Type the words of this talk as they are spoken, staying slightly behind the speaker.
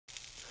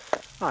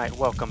Alright,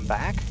 welcome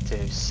back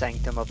to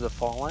Sanctum of the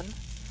Fallen.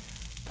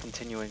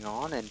 Continuing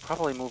on and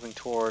probably moving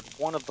toward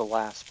one of the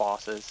last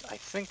bosses. I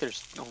think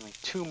there's only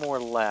two more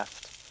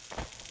left.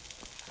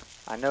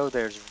 I know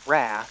there's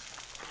Wrath.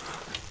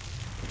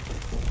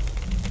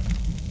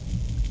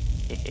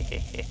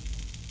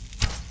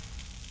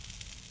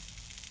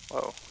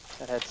 Whoa,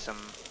 that had some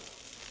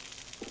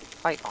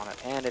fight on it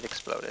and it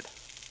exploded.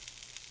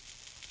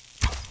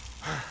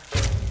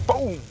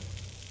 Boom!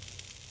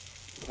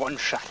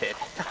 One-shotted.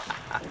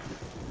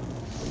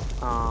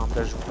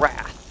 There's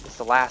Wrath. It's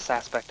the last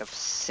aspect of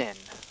sin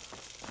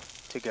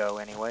to go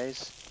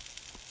anyways.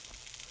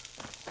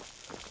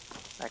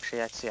 Actually,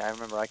 let's see, I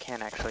remember I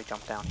can actually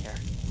jump down here.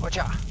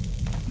 Whatcha?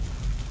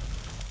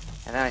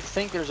 And then I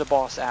think there's a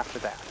boss after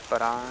that,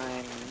 but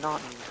I'm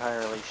not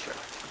entirely sure.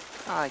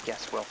 I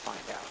guess we'll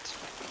find out.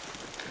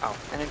 Oh,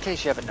 and in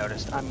case you haven't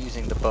noticed, I'm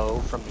using the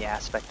bow from the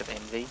Aspect of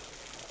Envy,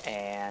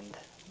 and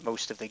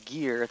most of the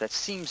gear that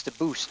seems to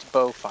boost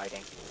bow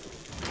fighting.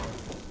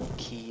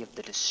 Key of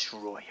the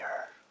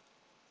Destroyer.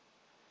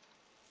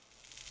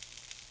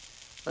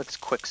 Let's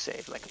quick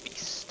save like a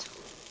beast.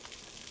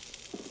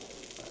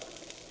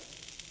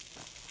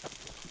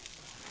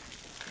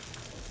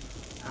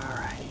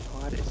 Alright,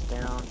 what is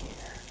down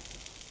here?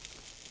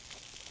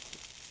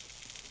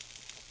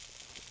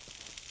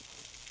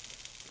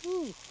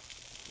 Woo.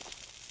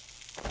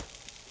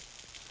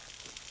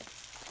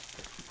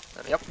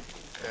 Let me up.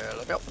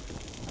 Let me up.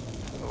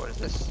 What is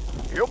this?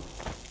 Yup.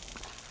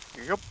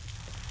 Yup.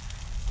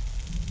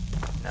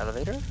 An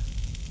elevator?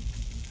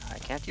 I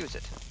can't use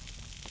it.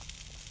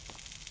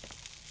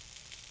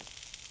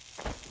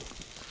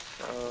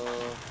 So,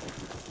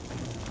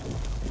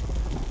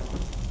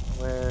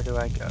 where do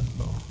I go?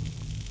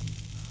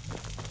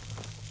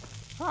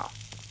 Oh,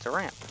 it's a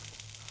ramp.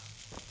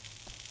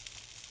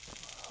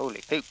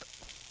 Holy poop.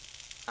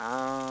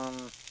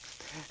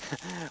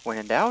 When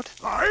in doubt,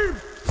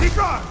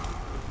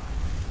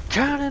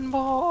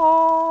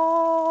 cannonball!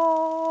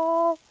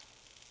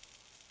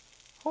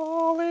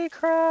 Holy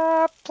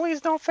crap!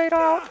 Please don't fade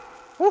out!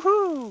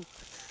 Woohoo!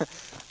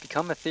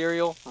 Become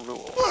ethereal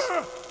rules.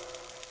 Oh,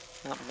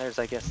 and there's,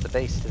 I guess, the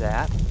base to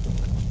that.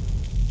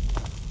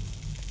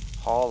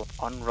 Hall of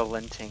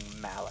Unrelenting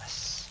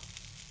Malice.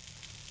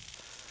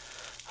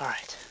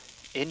 Alright,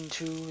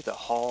 into the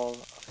Hall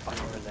of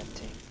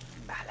Unrelenting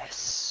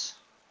Malice.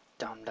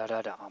 Dum da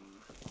da dum.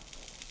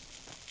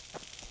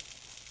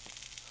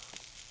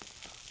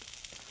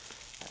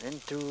 And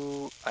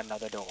into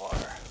another door.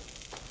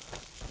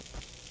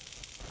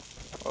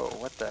 Oh,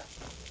 what the?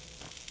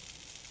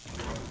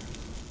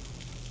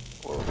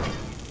 Whoa.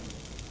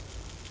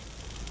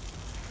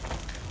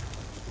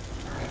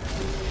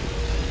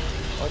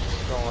 What's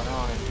going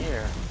on in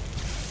here?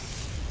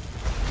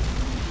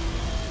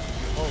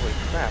 Holy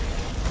crap.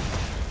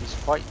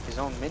 His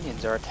own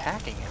minions are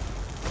attacking him.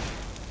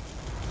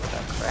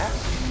 That crap?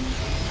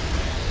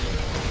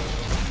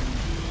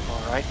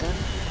 Alright then.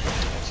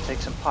 Let's take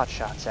some pot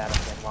shots at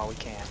him then while we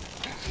can.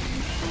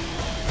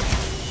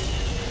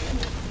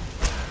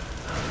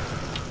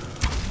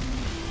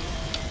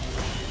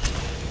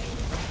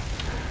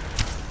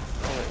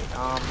 Wait,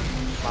 am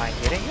I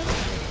hitting him?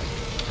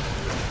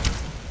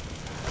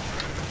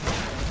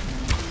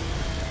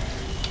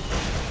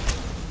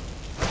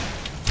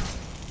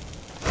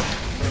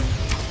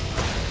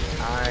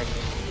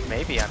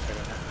 Maybe I'm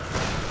hitting him.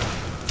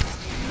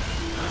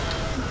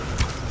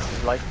 Is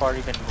his life bar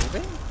even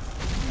moving?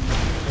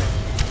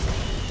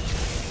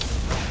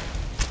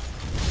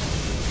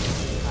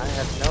 I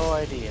have no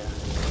idea.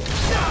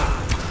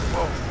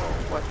 Whoa, whoa,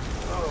 what?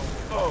 Oh,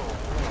 oh, oh.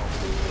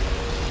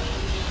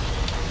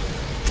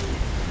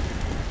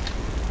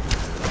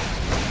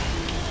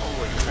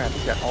 Holy crap,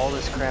 he's got all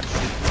this crap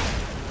shooting.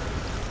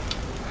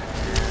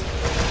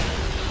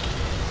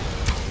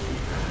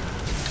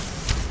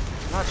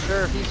 I'm not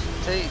sure if his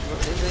HP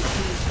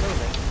is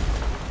moving.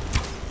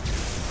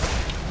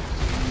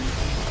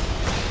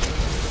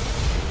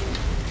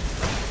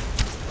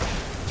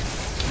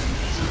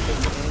 Is he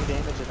taking any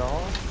damage at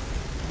all?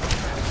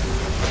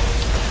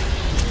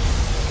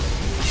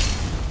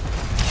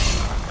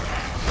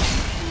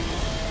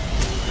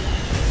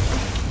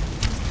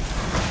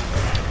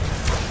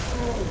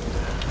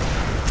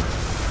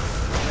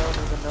 I don't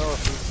even know if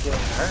he's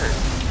getting hurt.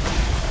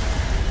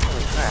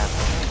 Holy crap,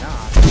 hang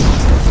on.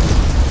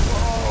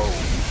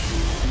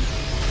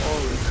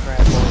 Holy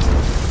crap,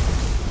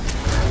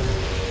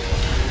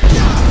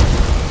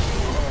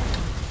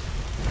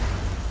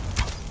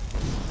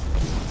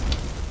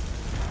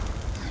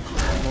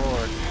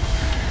 Lord.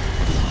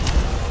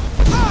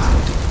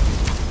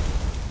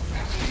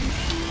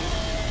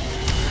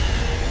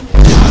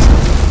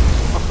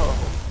 Oh.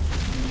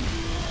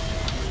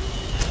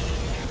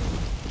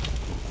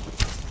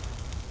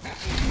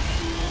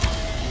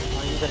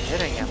 Not even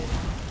hitting him.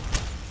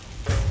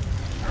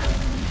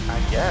 I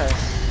guess.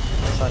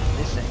 Unless I'm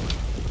missing.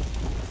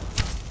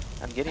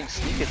 I'm getting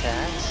sneak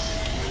attacks.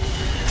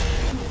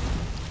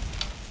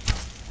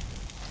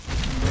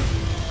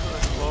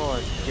 Good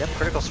lord. You have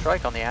critical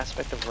strike on the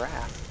Aspect of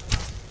Wrath.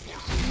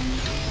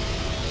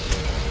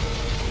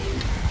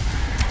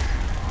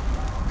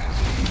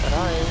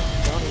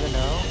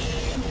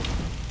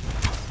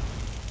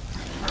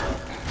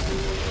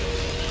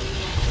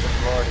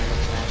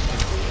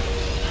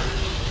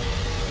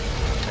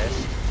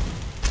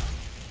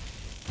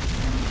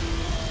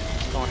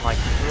 going like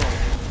through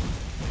him.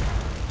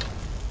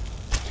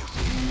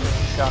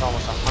 Shot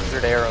almost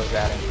 100 arrows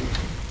at him.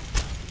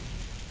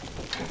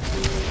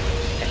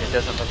 And it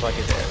doesn't look like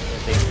his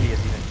HP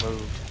has even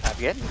moved. I'm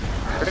getting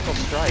critical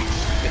strikes.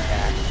 Good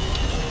attack.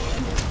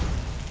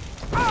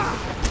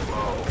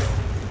 Whoa.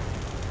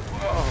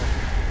 Whoa.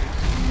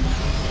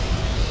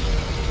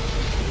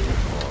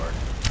 Good lord.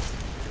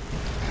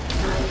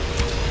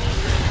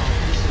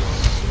 This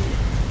is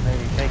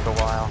maybe take a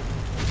while.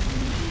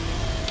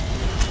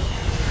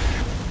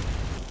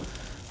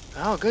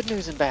 Oh, good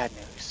news and bad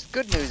news.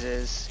 Good news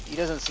is, he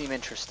doesn't seem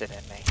interested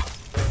in me.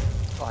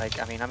 Like,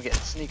 I mean, I'm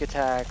getting sneak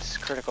attacks,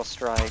 critical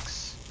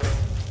strikes,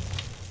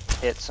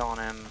 hits on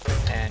him,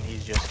 and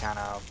he's just kind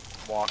of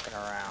walking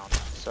around.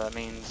 So that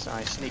means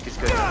my sneak is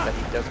good enough that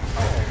he doesn't,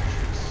 oh,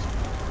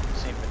 jeez,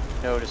 seem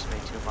to notice me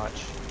too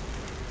much.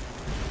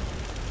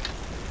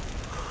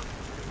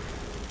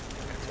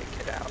 I'm gonna take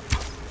it out.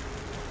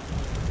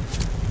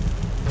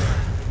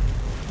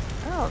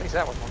 Oh, at least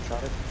that was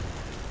one-shotted.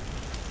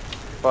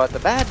 But the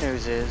bad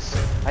news is,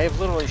 I have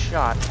literally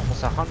shot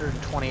almost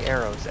 120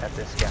 arrows at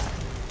this guy.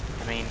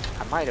 I mean,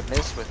 I might have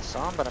missed with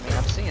some, but I mean,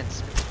 I'm seeing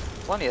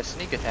plenty of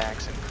sneak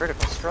attacks and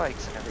critical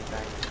strikes and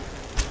everything.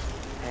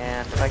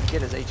 And if I can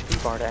get his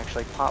HP bar to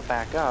actually pop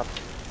back up,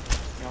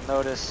 you'll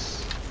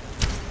notice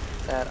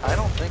that I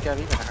don't think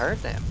I've even hurt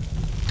him.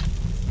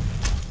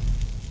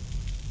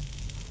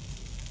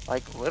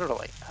 Like,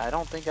 literally, I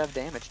don't think I've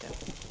damaged him.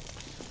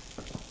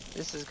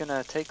 This is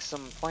gonna take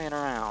some playing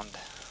around.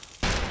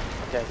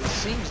 Okay, he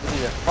seems to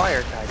be a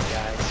fire type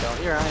guy, so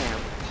here I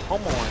am,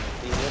 pummeling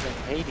the living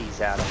Hades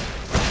out of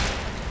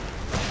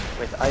him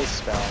with ice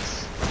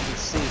spells. You can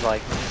see,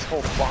 like, his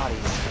whole body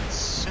is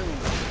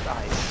consumed with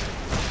ice.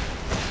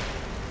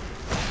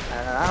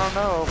 And I don't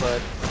know,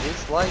 but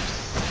his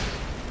life's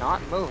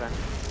not moving.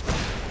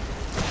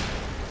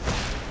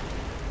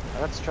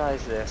 Let's try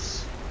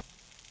this.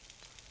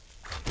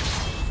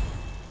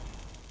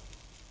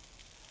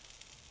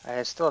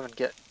 I still haven't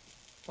get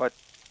what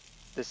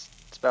this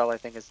spell, I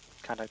think, is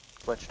kind of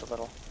glitched a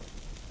little.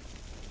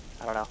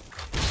 I don't know.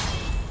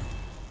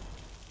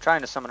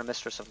 Trying to summon a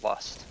Mistress of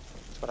Lust.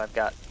 That's what I've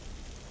got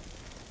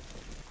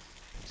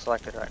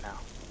selected right now.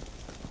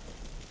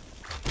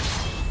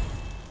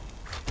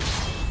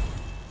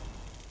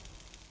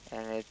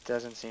 And it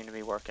doesn't seem to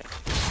be working.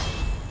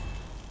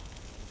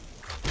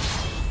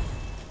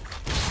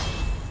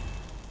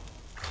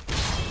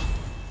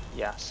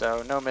 Yeah,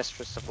 so no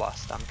Mistress of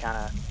Lust. I'm kind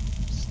of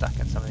stuck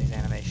in some of these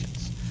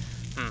animations.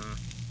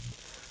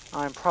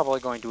 I'm probably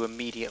going to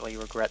immediately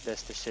regret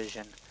this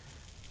decision,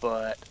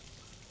 but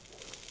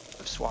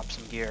I've swapped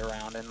some gear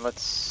around, and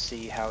let's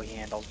see how he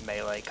handles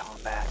melee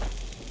combat.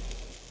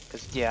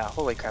 Because, yeah,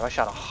 holy crap, I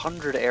shot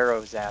 100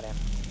 arrows at him.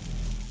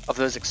 Of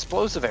those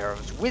explosive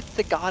arrows, with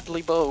the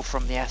godly bow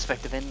from the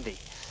Aspect of Envy.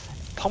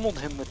 Pummeled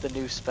him with the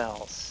new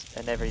spells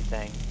and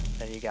everything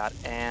that he got,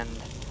 and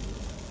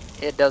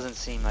it doesn't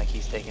seem like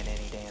he's taking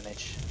any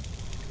damage.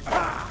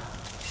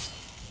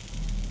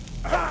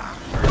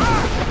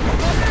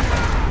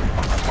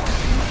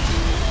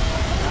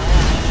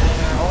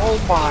 Oh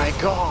my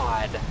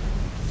god!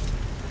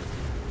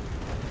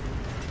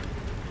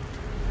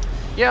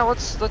 Yeah,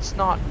 let's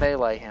not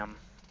melee him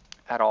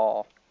at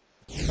all.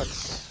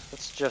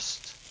 Let's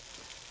just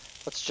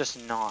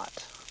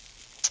not.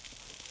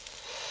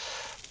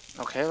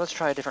 Okay, let's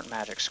try a different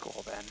magic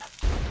school then.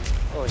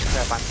 Holy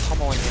crap, I'm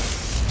pummeling him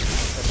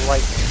with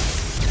lightning.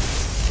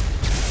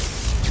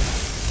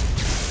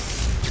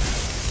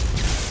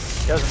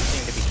 He doesn't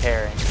seem to be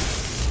caring,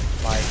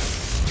 like,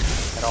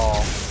 at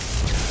all.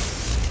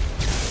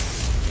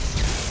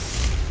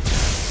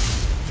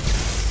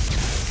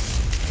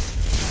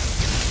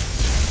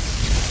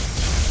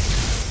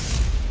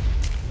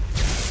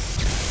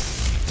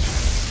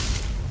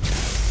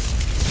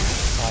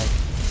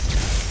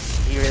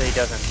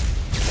 Doesn't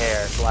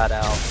care, flat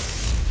out.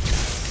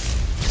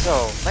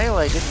 So,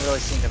 melee didn't really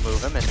seem to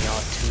move him in the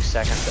odd 2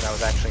 seconds that I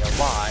was actually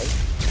alive,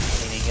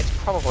 meaning it's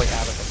probably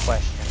out of the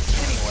question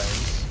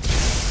anyways.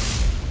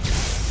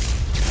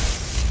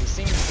 He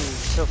seems to,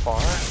 so far,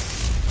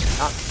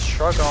 not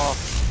shrug off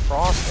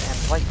frost and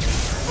lightning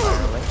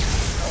entirely.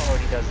 Oh,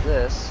 he does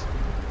this.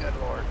 Good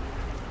lord.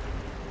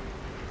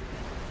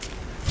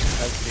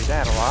 Likes to do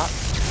that a lot.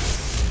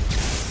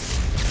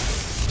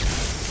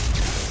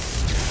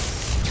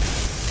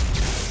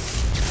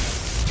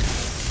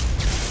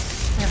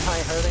 Am I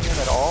hurting him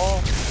at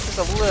all? Just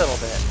a little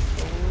bit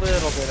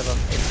of an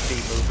HP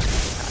movement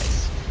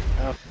is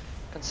nice.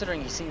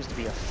 Considering he seems to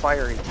be a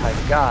fiery type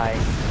guy, I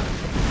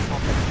don't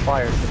think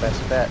fire's the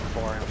best bet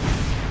for him.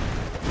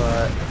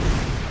 But,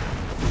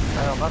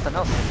 well, nothing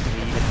else seems to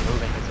be even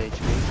moving his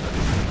HP.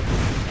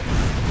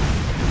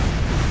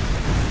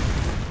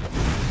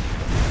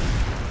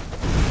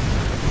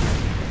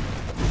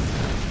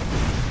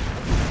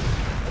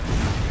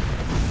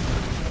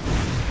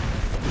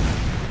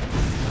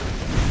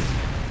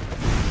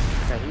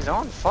 He's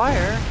on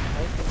fire.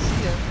 I can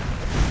see him.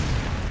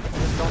 I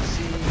just don't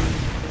see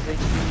his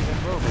HP even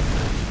moving.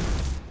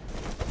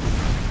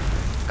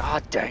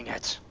 God dang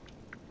it.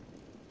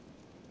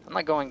 I'm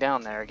not going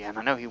down there again.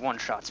 I know he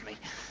one-shots me.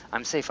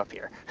 I'm safe up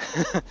here.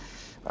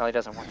 Well, he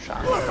doesn't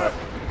one-shot me, but...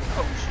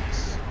 Oh,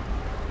 jeez.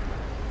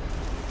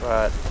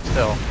 But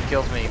still, he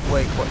kills me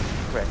way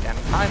quick. And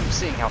I'm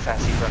seeing how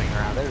fast he's running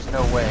around. There's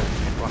no way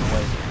he can run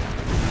away from him.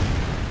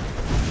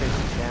 Chase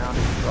me down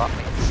and drop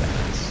me in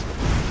seconds.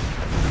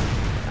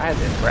 I had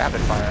the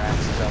rapid-fire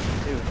axes up,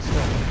 too,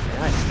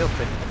 and I still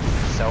couldn't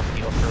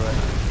self-heal through it.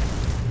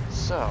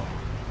 So...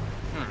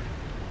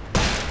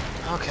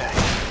 Okay.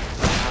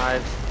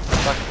 I've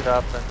fucked it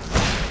up and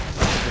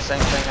did the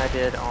same thing I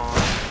did on...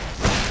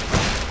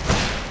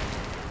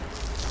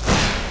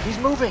 He's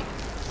moving!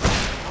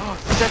 Oh,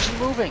 he's actually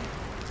moving!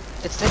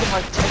 It's taken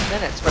like 10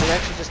 minutes, but I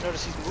actually just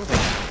noticed he's moving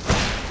now.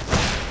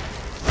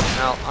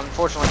 Now,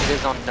 unfortunately, it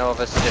is on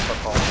novice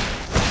difficulty.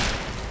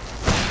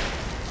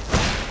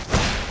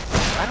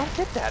 I don't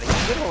get that. He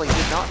literally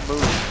did not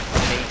move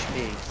in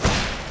HP.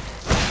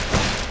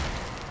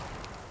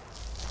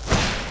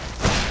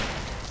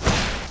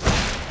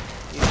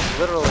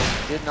 Literally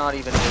did not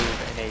even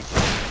move in HP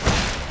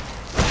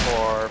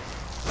for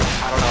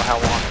I don't know how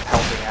long I'm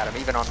pelting at him,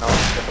 even on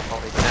novice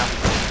difficulty, but now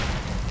he's moving.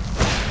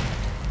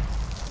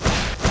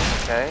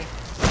 Okay.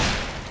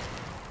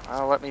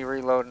 Well, let me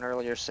reload an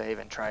earlier save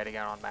and try it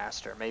again on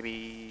Master.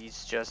 Maybe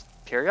he's just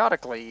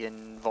periodically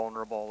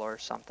invulnerable or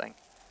something.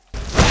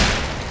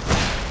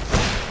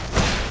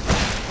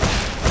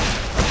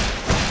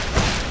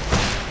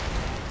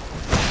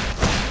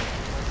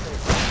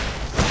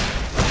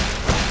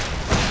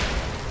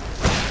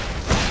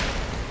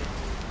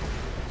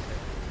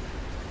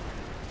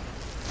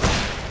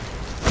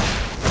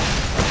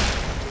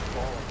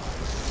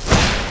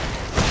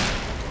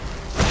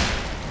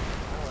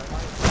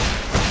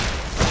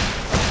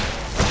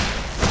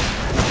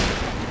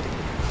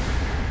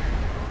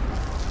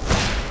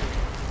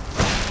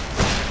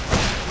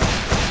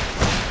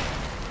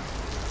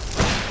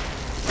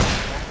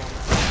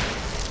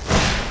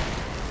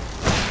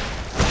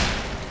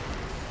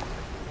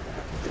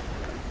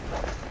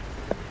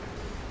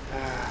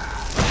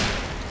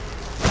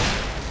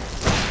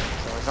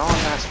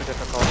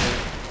 Difficulty,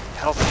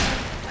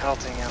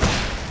 pelting him,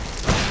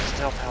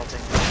 still pelting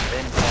him,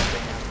 then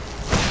pelting him.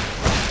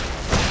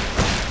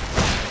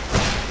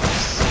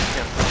 See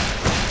him.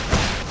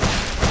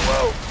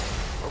 Whoa!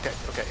 Okay,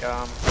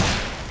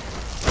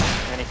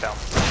 and he fell.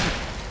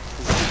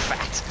 He's too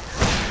fat.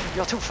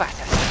 You're too fat,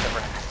 aspect of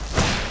wrath.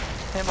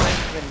 Am I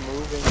even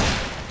moving?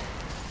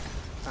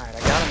 Alright, I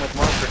got him with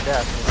Mark for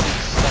death, and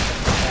he's stuck in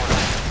the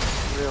corner.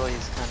 Really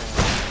is kind of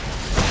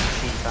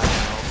cheap, I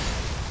know.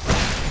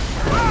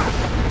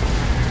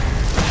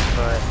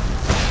 But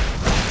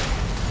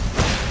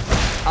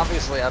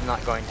obviously I'm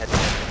not going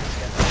head-to-head with this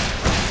guy.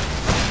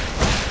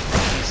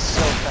 He's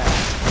so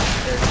fast,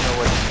 there's no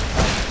way he can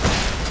fight.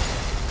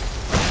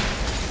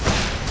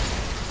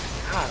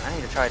 God, I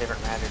need to try a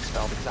different magic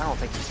spell because I don't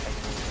think he's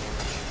taking any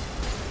damage.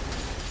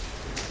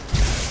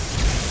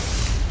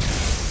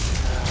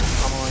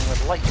 Pummeling with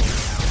lightning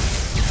now.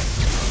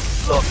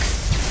 Look!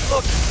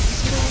 Look!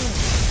 He's moved!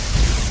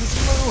 He's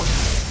moved!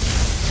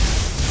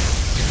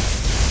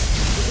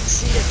 You can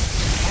see it!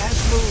 Has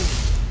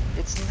moved.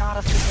 It's not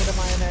a figment of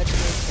my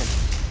imagination.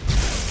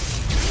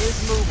 It is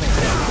moving.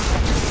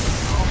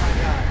 Oh my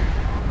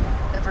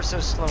god. Ever so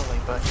slowly,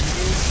 but it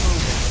is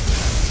moving.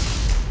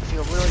 I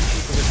feel really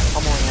cheap just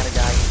pummeling at a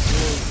guy who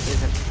really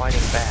isn't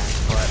fighting back,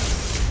 but...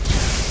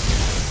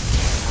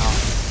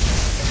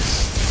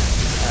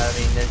 I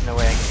mean, there's no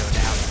way I can go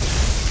down.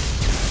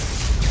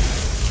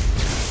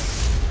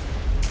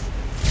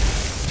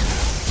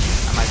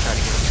 I might try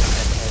to get him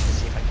head-to-head to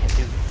see if I can't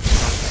do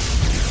something.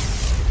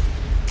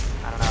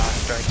 I don't know,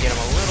 I'll try to get him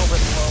a little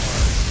bit lower.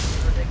 This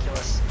is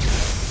ridiculous.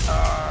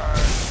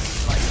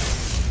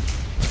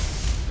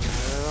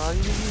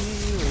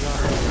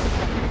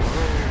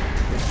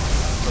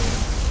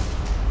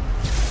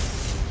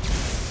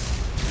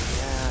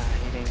 Yeah,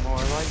 needing more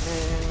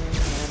lightning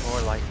and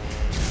more lightning.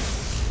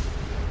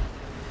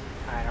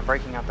 Alright, I'm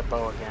breaking out the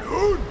bow again.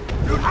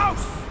 Good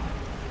house!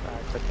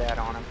 I put that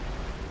on him.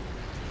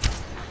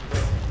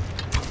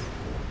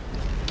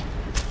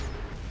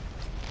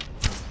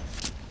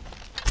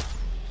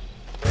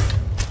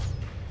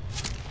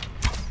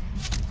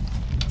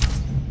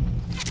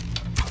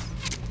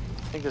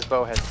 I think this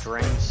bow has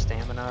drain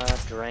stamina,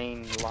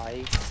 drain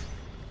life.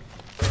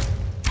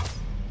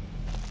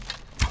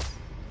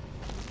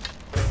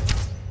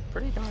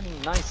 Pretty darn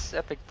nice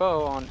epic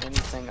bow on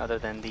anything other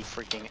than the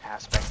freaking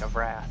aspect of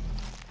wrath.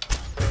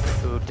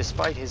 Who,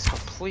 despite his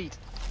complete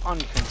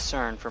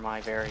unconcern for my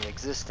very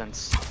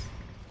existence,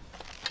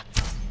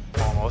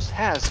 almost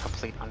has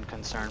complete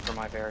unconcern for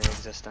my very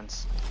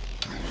existence.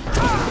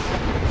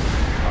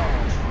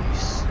 Oh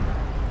jeez.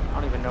 I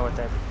don't even know what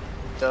that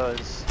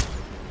does.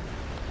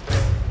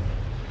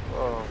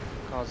 Whoa,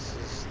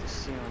 causes the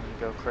ceiling to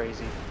go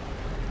crazy.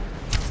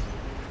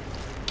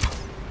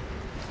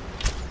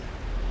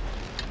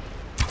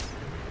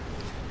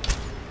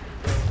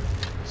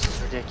 This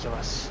is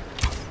ridiculous.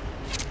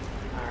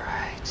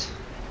 Alright.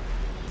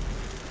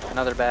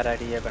 Another bad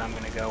idea, but I'm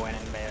gonna go in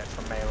and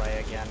for melee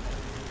again.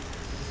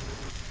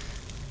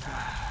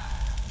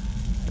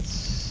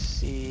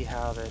 see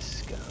how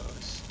this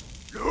goes.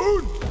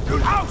 Loon, to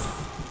house!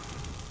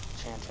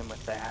 Chant him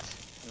with that,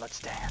 and let's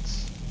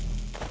dance.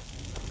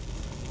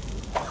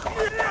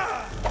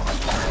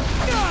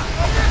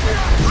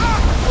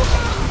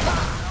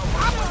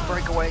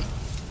 Breakaway. He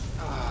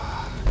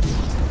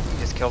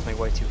just killed me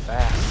way too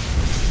fast.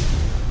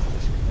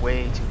 Just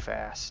way too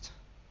fast.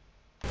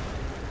 Come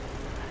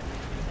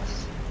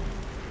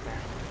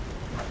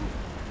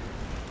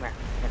here,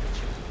 look at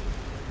you.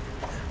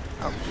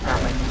 Oh,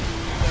 found me.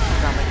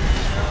 Found me.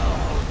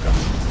 Oh, God.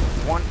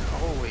 One,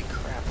 holy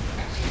crap.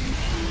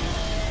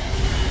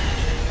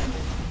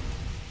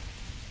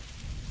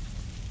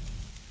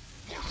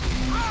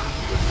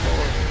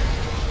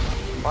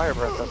 Fire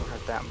breath doesn't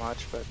hurt that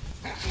much, but...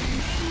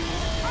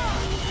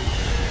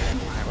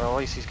 Alright, well at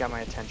least he's got my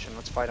attention.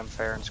 Let's fight him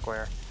fair and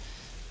square.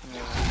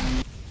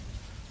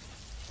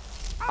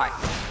 Hi.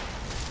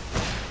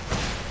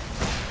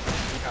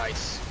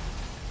 Nice.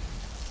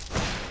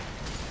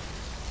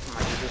 Come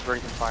on, you're just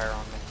breathing fire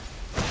on me.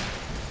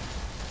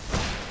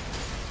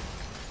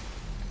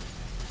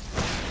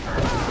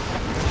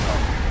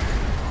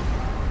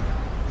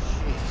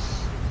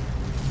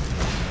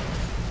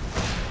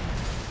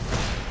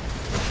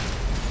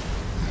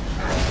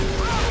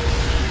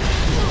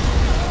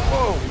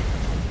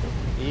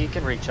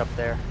 Can reach up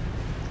there.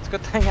 It's a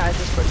good thing I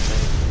just quick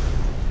save.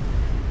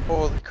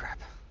 Holy crap.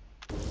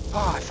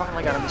 Oh, I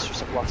finally got a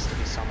Mistress of Lust to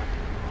be summoned.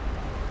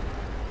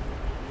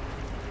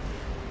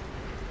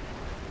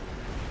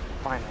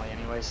 Finally,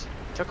 anyways.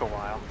 It took a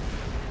while.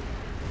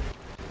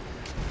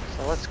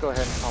 So let's go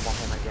ahead and pummel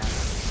him again.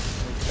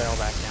 We fell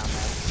back down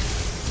there.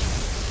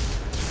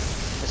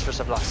 Mistress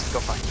of Lust, go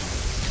fight.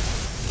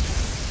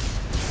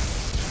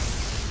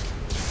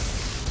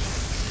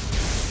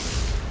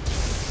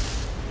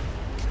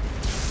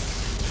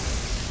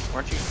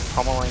 Weren't you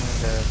pummeling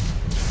the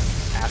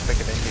aspect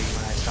of envy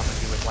when I summoned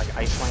you with like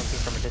ice lances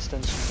from a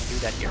distance? You can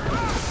do that here.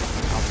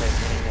 I'll take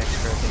any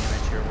extra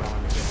damage you're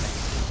willing to give me.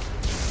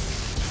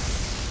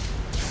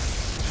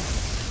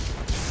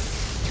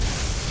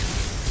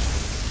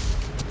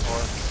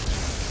 Or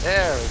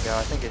there we go.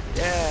 I think it.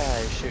 Yeah,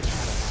 you're shooting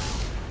at it now.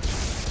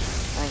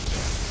 Thank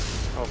you.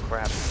 Oh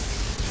crap.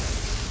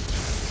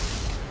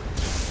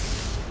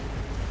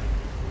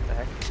 What the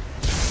heck?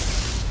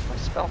 My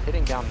spell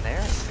hitting down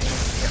there?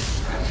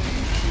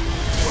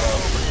 Whoa,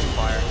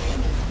 fire.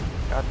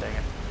 God dang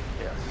it.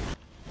 Yeah.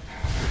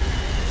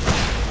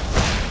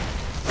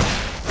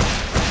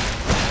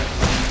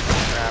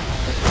 Crap.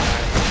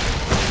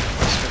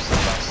 Mistress of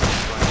Lust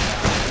is going down.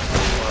 I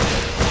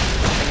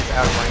think it's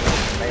out of range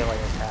of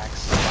melee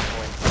attacks,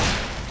 luckily.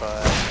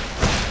 But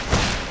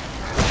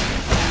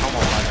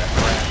almost by that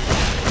breath.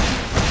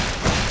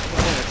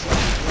 It seems to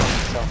be healing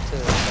itself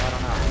too, so I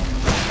don't know.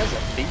 That's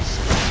a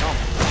beast of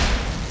something.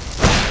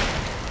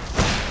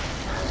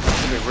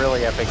 Be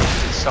really epic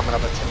if you summon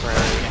up a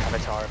temporary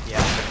avatar of the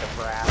aspect of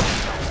wrath or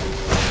something.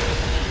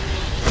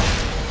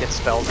 Get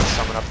spells to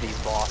summon up these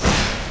bosses.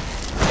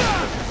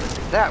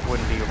 That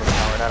wouldn't be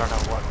overpowered. I don't know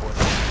what would.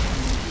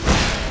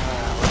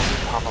 Let's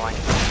keep pummeling.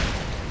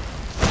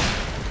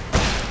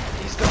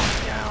 He's going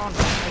down.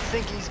 I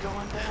think he's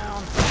going down.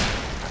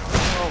 I don't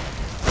know.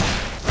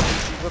 At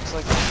least he looks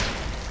like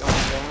he's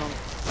going down.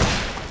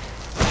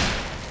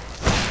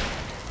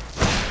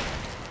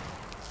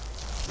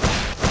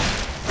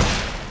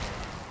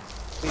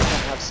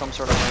 Have some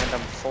sort of random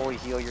fully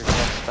heal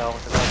yourself spell,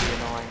 because that would be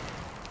annoying.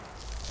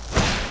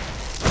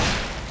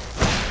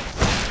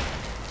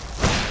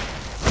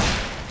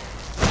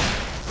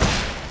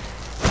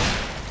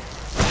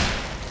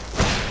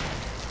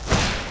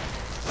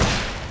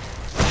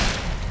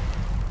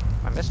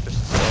 My mistress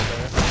is still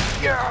there.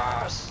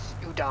 Yes!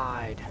 You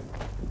died!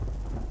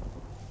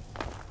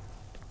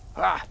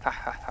 Ha ha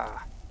ha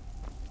ha.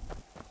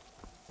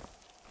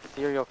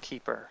 Ethereal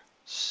Keeper.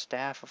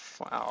 Staff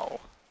of... Oh.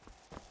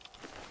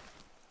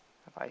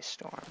 Ice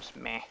storms.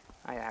 Meh.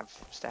 I have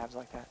stabs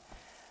like that.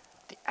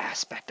 The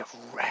aspect of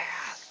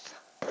wrath.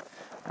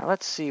 Now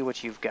let's see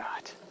what you've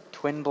got.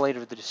 Twin Blade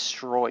of the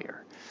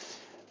Destroyer.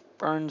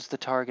 Burns the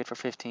target for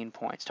 15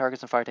 points.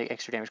 Targets on fire take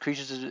extra damage.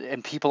 Creatures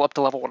and people up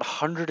to level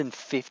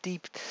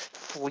 150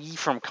 flee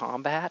from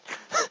combat.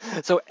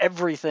 So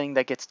everything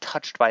that gets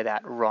touched by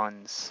that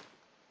runs.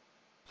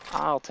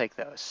 I'll take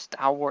those.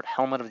 Stalwart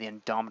Helmet of the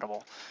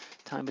Indomitable.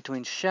 Time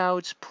between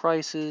shouts.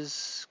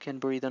 Prices. Can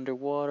breathe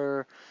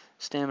underwater.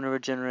 Stamina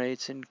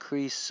regenerates,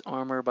 increase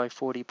armor by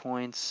 40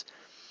 points.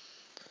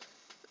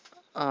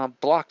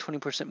 Block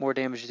 20% more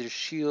damage to the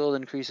shield,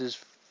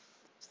 increases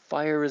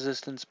fire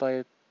resistance by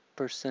a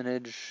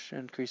percentage,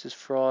 increases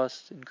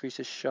frost,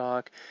 increases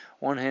shock.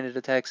 One-handed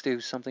attacks do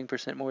something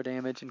 % more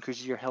damage,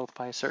 increases your health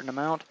by a certain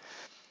amount.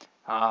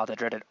 The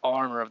dreaded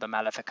armor of the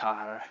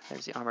Maleficar.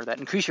 There's the armor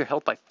that increase your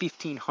health by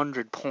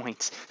 1,500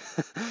 points.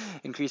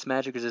 Increase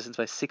magic resistance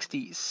by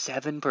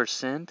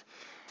 67%.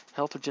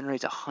 Health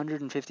regenerates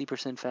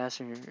 150%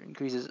 faster,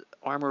 increases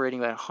armor rating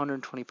by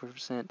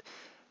 120%.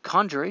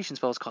 Conjuration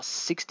spells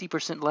cost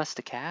 60% less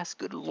to cast.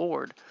 Good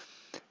lord.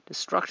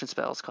 Destruction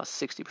spells cost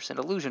 60%.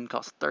 Illusion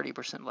costs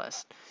 30%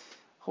 less.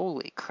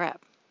 Holy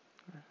crap.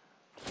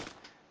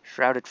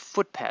 Shrouded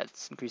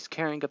footpads. Increased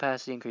carrying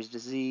capacity, increased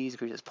disease,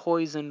 increases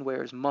poison,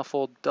 wears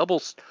muffled,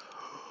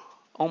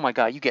 oh my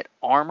god, you get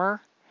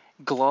armor,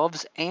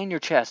 gloves, and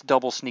your chest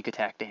double sneak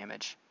attack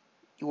damage.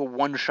 You will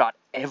one-shot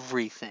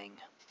everything.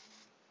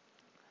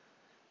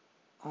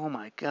 Oh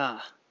my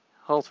god.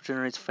 Health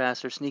regenerates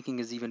faster, sneaking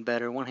is even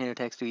better, one-hand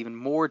attacks do even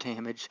more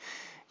damage.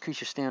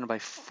 Increase your stamina by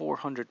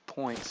 400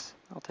 points.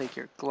 I'll take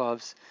your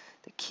gloves.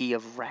 The Key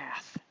of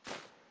Wrath.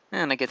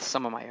 And I get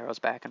some of my arrows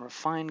back, and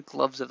refined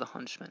Gloves of the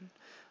Huntsman.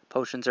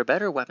 Potions are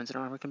better, weapons and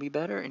armor can be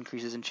better,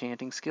 increases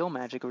enchanting skill,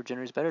 magic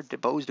regenerates better,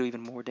 bows do even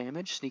more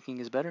damage, sneaking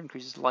is better,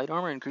 increases light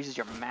armor, increases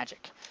your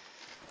magic.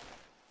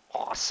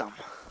 Awesome.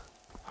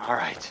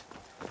 Alright.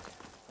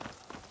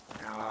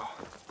 Now,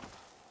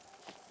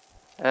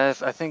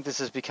 I think this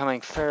is becoming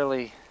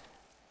fairly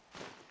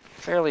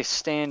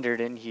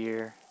standard in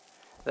here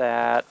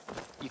that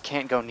you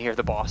can't go near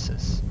the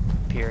bosses,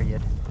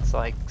 period. It's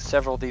like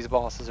several of these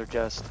bosses are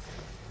just,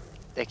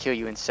 they kill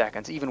you in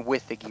seconds, even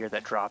with the gear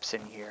that drops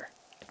in here.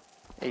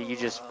 You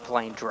just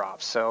plain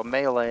drop. So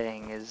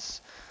meleeing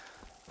is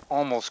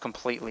almost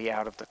completely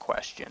out of the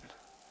question.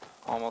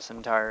 Almost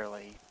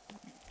entirely,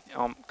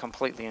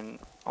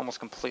 almost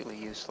completely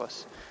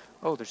useless.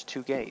 Oh, there's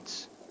 2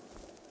 gates.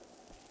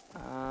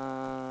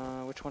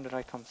 Which one did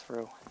I come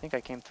through? I think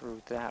I came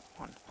through that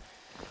one.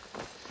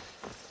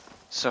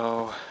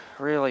 So,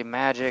 really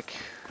magic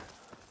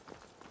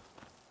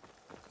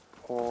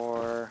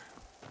or...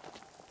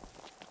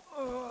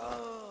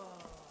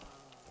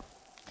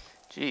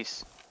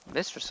 Jeez.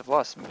 Mistress of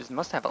Lust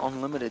must have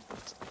unlimited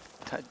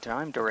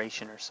time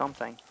duration or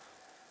something.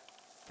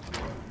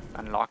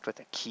 Unlocked with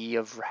a Key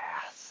of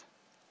Wrath.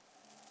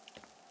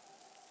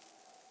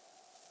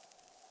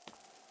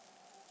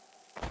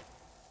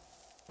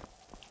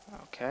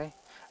 Okay.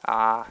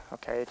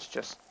 Okay, it's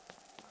just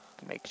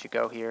makes you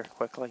go here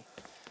quickly.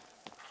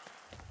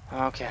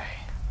 Okay.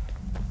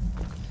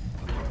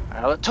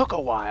 Well, it took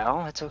a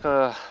while. It took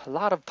a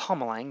lot of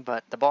pummeling,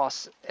 but the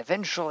boss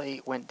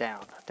eventually went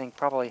down. I think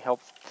probably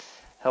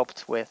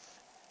helped with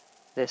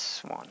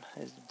this one.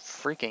 It's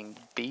freaking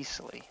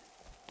beastly.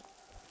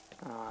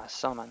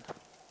 Summon.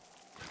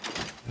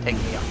 Take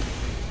me up.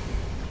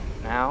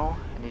 Now,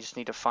 I just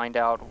need to find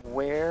out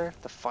where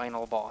the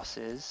final boss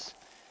is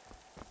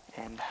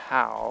and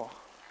how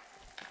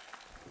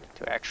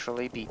to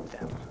actually beat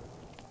them.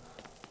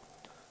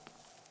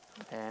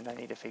 And I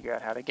need to figure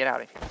out how to get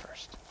out of here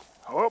first.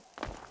 Oh!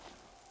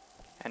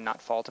 And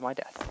not fall to my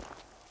death.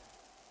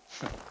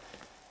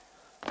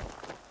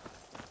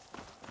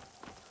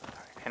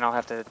 And I'll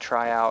have to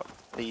try out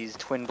these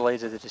twin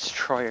blades of the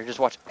Destroyer. Just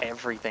watch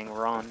everything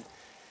run.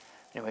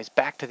 Anyways,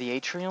 back to the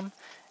atrium,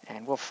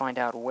 and we'll find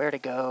out where to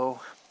go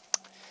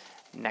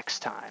next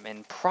time,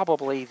 and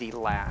probably the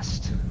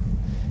last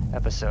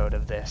episode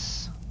of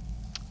this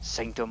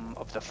Sanctum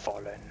of the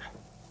Fallen.